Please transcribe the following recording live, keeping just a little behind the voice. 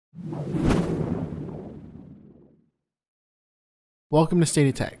Welcome to State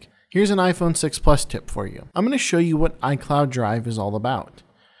of Tech. Here's an iPhone 6 Plus tip for you. I'm going to show you what iCloud Drive is all about.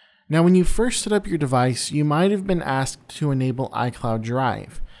 Now, when you first set up your device, you might have been asked to enable iCloud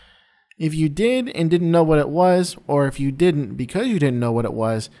Drive. If you did and didn't know what it was, or if you didn't because you didn't know what it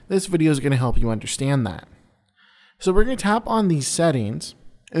was, this video is going to help you understand that. So we're going to tap on these settings,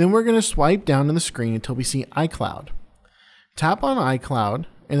 and then we're going to swipe down to the screen until we see iCloud. Tap on iCloud,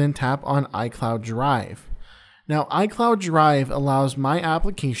 and then tap on iCloud Drive. Now, iCloud Drive allows my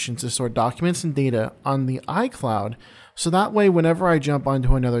applications to store documents and data on the iCloud, so that way whenever I jump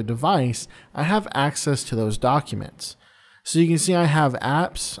onto another device, I have access to those documents. So you can see I have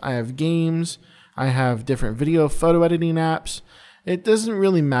apps, I have games, I have different video photo editing apps. It doesn't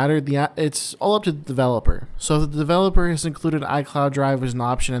really matter, it's all up to the developer. So if the developer has included iCloud Drive as an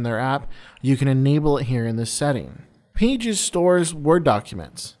option in their app, you can enable it here in this setting. Pages stores Word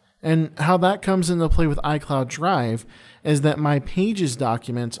documents. And how that comes into play with iCloud Drive is that my Pages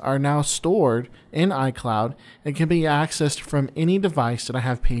documents are now stored in iCloud and can be accessed from any device that I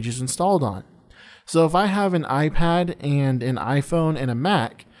have Pages installed on. So if I have an iPad and an iPhone and a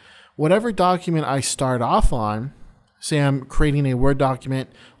Mac, whatever document I start off on, say I'm creating a Word document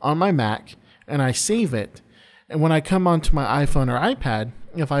on my Mac and I save it, and when I come onto my iPhone or iPad,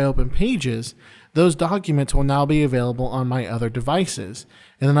 if I open Pages, those documents will now be available on my other devices.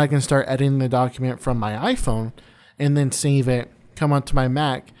 And then I can start editing the document from my iPhone and then save it, come onto my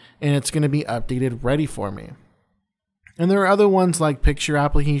Mac, and it's going to be updated, ready for me. And there are other ones like picture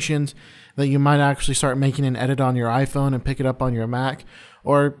applications that you might actually start making an edit on your iPhone and pick it up on your Mac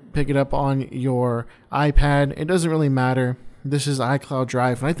or pick it up on your iPad. It doesn't really matter. This is iCloud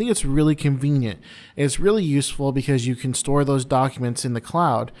Drive, and I think it's really convenient. It's really useful because you can store those documents in the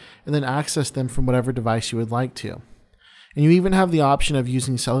cloud and then access them from whatever device you would like to. And you even have the option of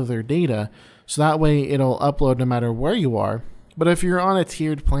using cellular data, so that way it'll upload no matter where you are. But if you're on a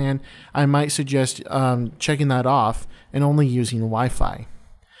tiered plan, I might suggest checking that off and only using Wi-Fi.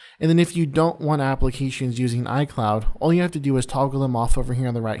 And then if you don't want applications using iCloud, all you have to do is toggle them off over here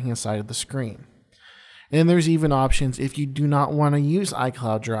on the right-hand side of the screen. And there's even options if you do not want to use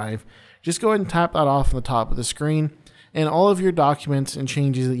iCloud Drive. Just go ahead and tap that off on the top of the screen, and all of your documents and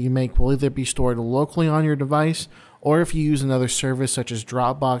changes that you make will either be stored locally on your device, or if you use another service such as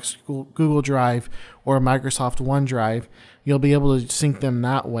Dropbox, Google Drive, or Microsoft OneDrive, you'll be able to sync them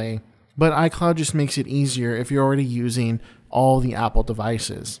that way. But iCloud just makes it easier if you're already using all the Apple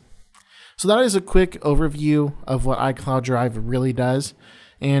devices. So that is a quick overview of what iCloud Drive really does.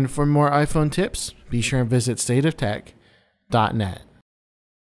 And for more iPhone tips, be sure and visit stateoftech.net.